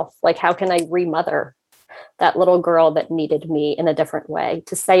myself? Like, how can I remother that little girl that needed me in a different way,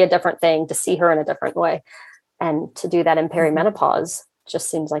 to say a different thing, to see her in a different way? And to do that in perimenopause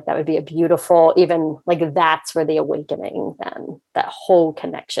just seems like that would be a beautiful, even like that's where the awakening and that whole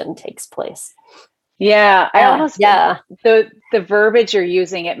connection takes place. Yeah. I almost, Yeah. the verbiage you're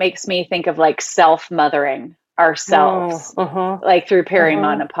using, it makes me think of like self-mothering ourselves, Mm-hmm. like through Mm-hmm.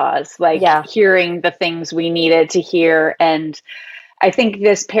 perimenopause, like Yeah. hearing the things we needed to hear. And I think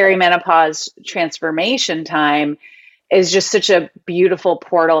this perimenopause transformation time is just such a beautiful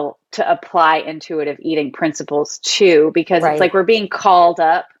portal to apply intuitive eating principles to, because it's Right. like we're being called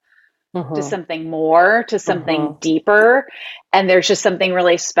up to Mm-hmm. something more, to something Mm-hmm. deeper. And there's just something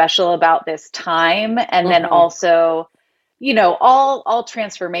really special about this time. And then Mm-hmm. also, all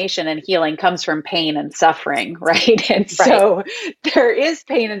transformation and healing comes from pain and suffering, right? And Right. so there is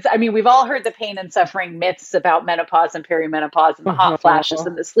pain. And I mean, we've all heard the pain and suffering myths about menopause and perimenopause and the hot flashes Mm-hmm.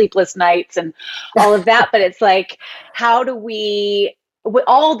 and the sleepless nights and all of that. But it's like, how do we,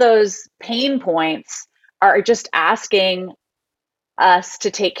 all those pain points are just asking us to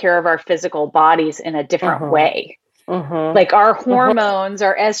take care of our physical bodies in a different Mm-hmm. way. Mm-hmm. Like our Mm-hmm. hormones,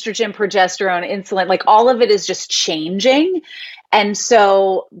 our estrogen, progesterone, insulin, like all of it is just changing. And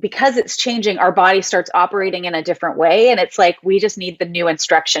so because it's changing, our body starts operating in a different way. And it's like, we just need the new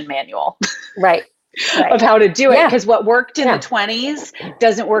instruction manual Right. Right. of how to do it. Yeah. Because what worked in the Yeah. 20s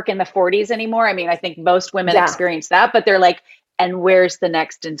doesn't work in the 40s anymore. I mean, I think most women Yeah. experience that, but they're like, and where's the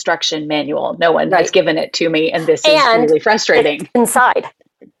next instruction manual? No one has Right. given it to me. And this is And really it's frustrating. inside.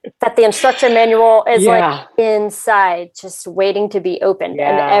 That the instruction manual is like Yeah. inside, just waiting to be opened.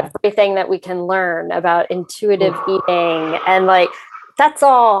 And Yeah. everything that we can learn about intuitive eating and like that's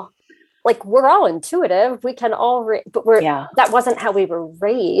all, like we're all intuitive. We can all, but Yeah. that wasn't how we were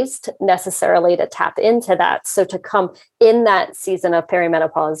raised necessarily to tap into that. So to come in that season of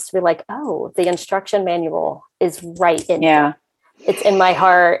perimenopause, to be like, oh, the instruction manual is right in here. Yeah. It's in my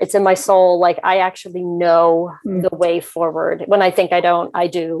heart. It's in my soul. Like I actually know Mm. the way forward. When I think I don't, I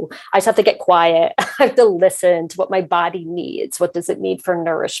do. I just have to get quiet. I have to listen to what my body needs. What does it need for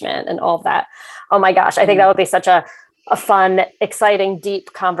nourishment and all of that? Oh my gosh. I think that would be such a fun, exciting,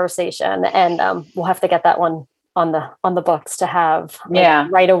 deep conversation. And we'll have to get that one on the books to have like, Yeah.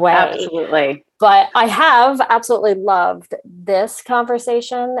 right away. Absolutely. But I have absolutely loved this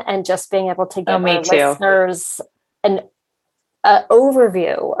conversation and just being able to give me our too. listeners an an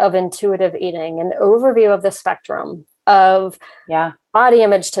overview of intuitive eating, an overview of the spectrum of body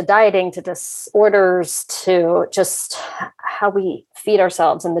image to dieting to disorders to just how we feed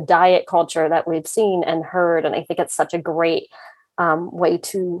ourselves and the diet culture that we've seen and heard. And I think it's such a great way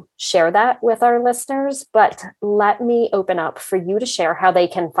to share that with our listeners. But let me open up for you to share how they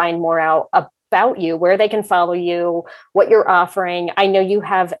can find more out about you, where they can follow you, what you're offering. I know you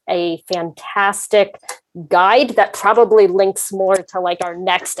have a fantastic guide that probably links more to like our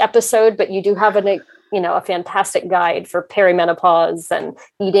next episode, but you do have a fantastic guide for perimenopause and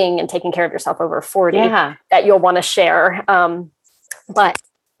eating and taking care of yourself over 40 that you'll want to share. But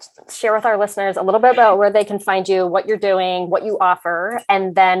share with our listeners a little bit about where they can find you, what you're doing, what you offer,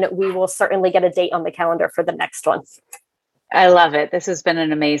 and then we will certainly get a date on the calendar for the next one. I love it. This has been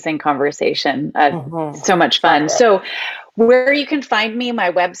an amazing conversation. So much fun. So where you can find me,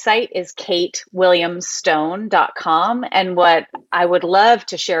 my website is katewilliamsstone.com. And what I would love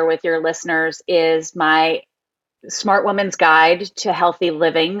to share with your listeners is my Smart Woman's Guide to Healthy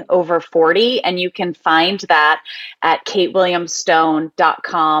Living Over 40. And you can find that at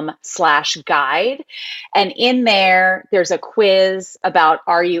katewilliamsstone.com/guide. And in there's a quiz about,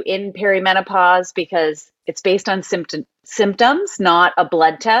 are you in perimenopause? Because it's based on symptoms, not a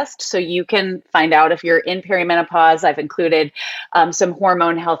blood test. So you can find out if you're in perimenopause. I've included some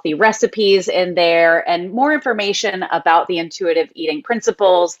hormone healthy recipes in there and more information about the intuitive eating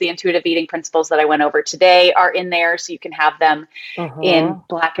principles. The intuitive eating principles that I went over today are in there. So you can have them in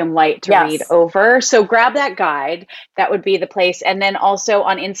black and white to read over. So grab that guide. That would be the place. And then also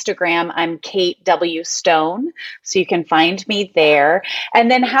on Instagram, I'm Kate W. Stone. So you can find me there. And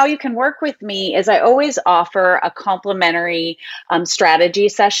then how you can work with me is I always offer a complimentary strategy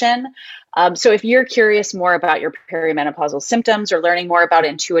session. So if you're curious more about your perimenopausal symptoms or learning more about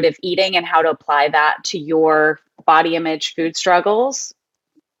intuitive eating and how to apply that to your body image food struggles,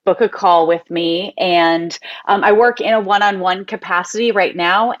 book a call with me. And I work in a one-on-one capacity right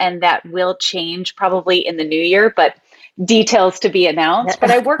now, and that will change probably in the new year, but details to be announced.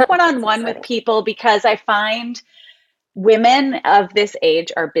 But I work one-on-one with people because I find women of this age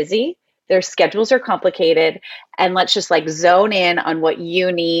are busy. Their schedules are complicated, and let's just like zone in on what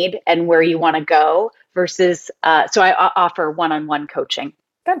you need and where you want to go versus, so I offer one-on-one coaching.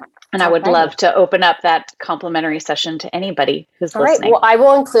 Good. And I would love to open up that complimentary session to anybody who's listening. Right. Well, I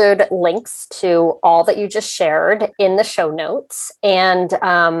will include links to all that you just shared in the show notes, and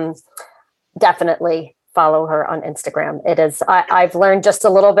definitely follow her on Instagram. It is, I've learned just a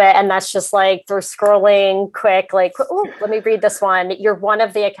little bit, and that's just like through scrolling quick, like, oh, let me read this one. You're one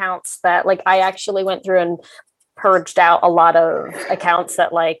of the accounts that like, I actually went through and purged out a lot of accounts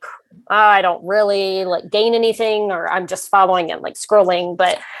that like, I don't really like gain anything, or I'm just following and like scrolling,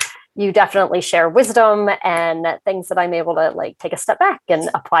 but you definitely share wisdom and things that I'm able to like take a step back and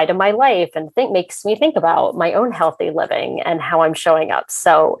apply to my life and makes me think about my own healthy living and how I'm showing up.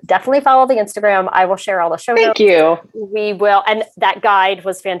 So definitely follow the Instagram. I will share all the show notes. Thank you. We will. And that guide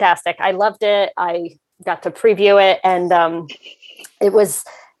was fantastic. I loved it. I got to preview it, and it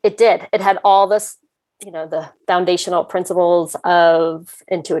had all this, the foundational principles of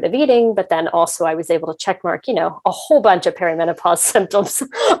intuitive eating, but then also I was able to check mark, a whole bunch of perimenopause symptoms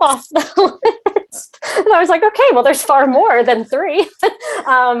off the list. And I was like, okay, well, there's far more than 3.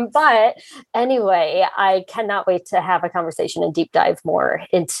 But anyway, I cannot wait to have a conversation and deep dive more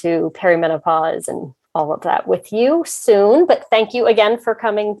into perimenopause and all of that with you soon. But thank you again for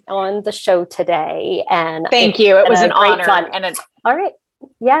coming on the show today. And thank you. It was an honor. All right.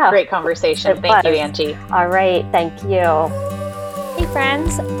 Yeah. Great conversation. Thank you, Angie. All right. Thank you. Hey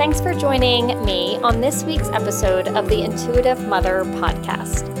friends, thanks for joining me on this week's episode of the Intuitive Mother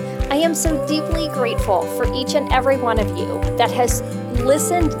podcast. I am so deeply grateful for each and every one of you that has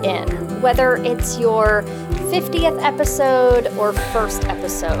listened in, whether it's your 50th episode or first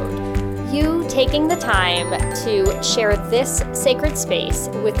episode. You taking the time to share this sacred space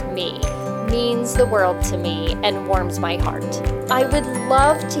with me means the world to me and warms my heart. I would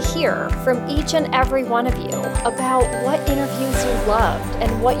love to hear from each and every one of you about what interviews you loved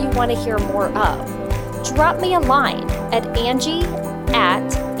and what you want to hear more of. Drop me a line at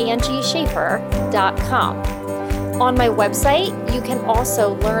angie@angieschaefer.com. On my website, you can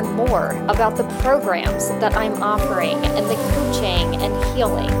also learn more about the programs that I'm offering and the coaching and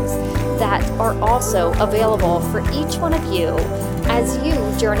healings that are also available for each one of you as you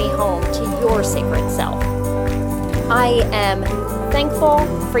journey home to your sacred self. I am thankful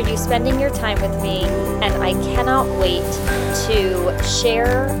for you spending your time with me, and I cannot wait to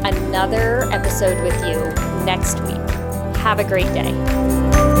share another episode with you next week. Have a great day.